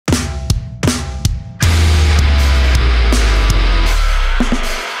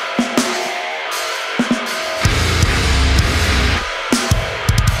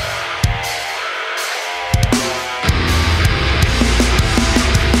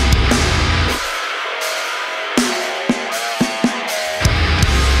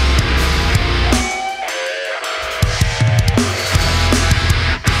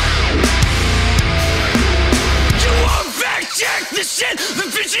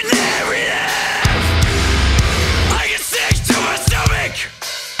fucking narrative. I get sick to my stomach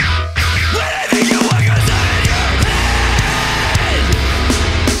when I think of what goes on in your head.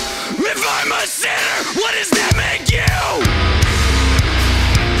 If I'm a sinner, what does that make you?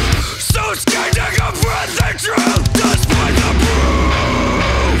 So scared to confront the truth despite the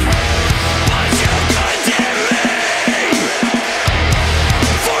proof. But you condemn me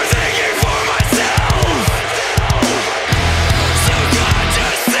for thinking for myself. So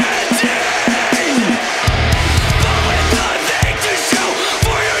condescending, but with nothing to show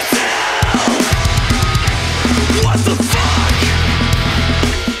for yourself. What the fuck?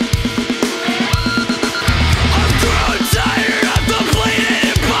 I'm grown tired of the blatant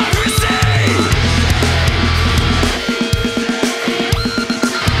hypocrisy.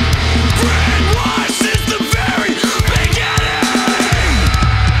 Brainwashed is the very beginning.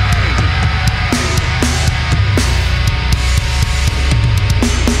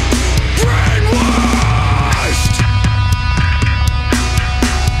 Brainwashed.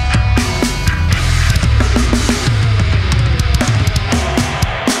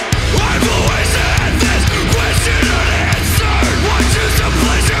 I've always had this question unanswered. What is the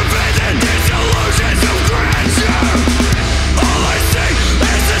pleasure faith in these delusions of grandeur? All I see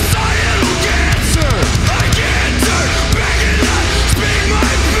is societal cancer. I can't turn back and not speak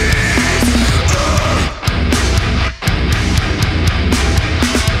my peace.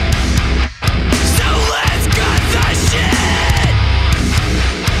 So let's cut the shit.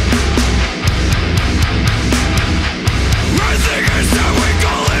 I think it's time we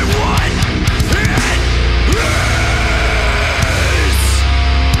call it what it is.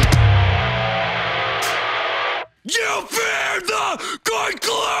 You fear the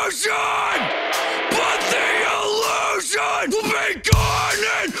conclusion, but the illusion will be gone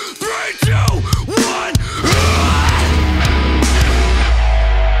in 3, 2, 1.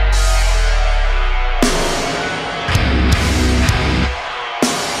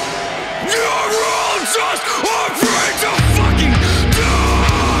 You're all just afraid to fucking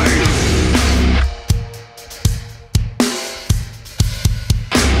die.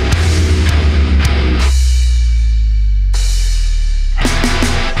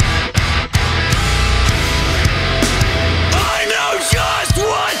 I know just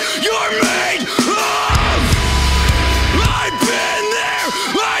what you're made of. I've been there.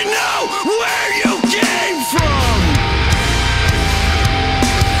 I know where you came from.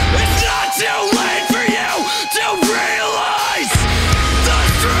 It's not too late for you to realize the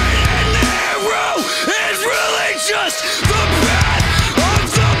straight and narrow is really just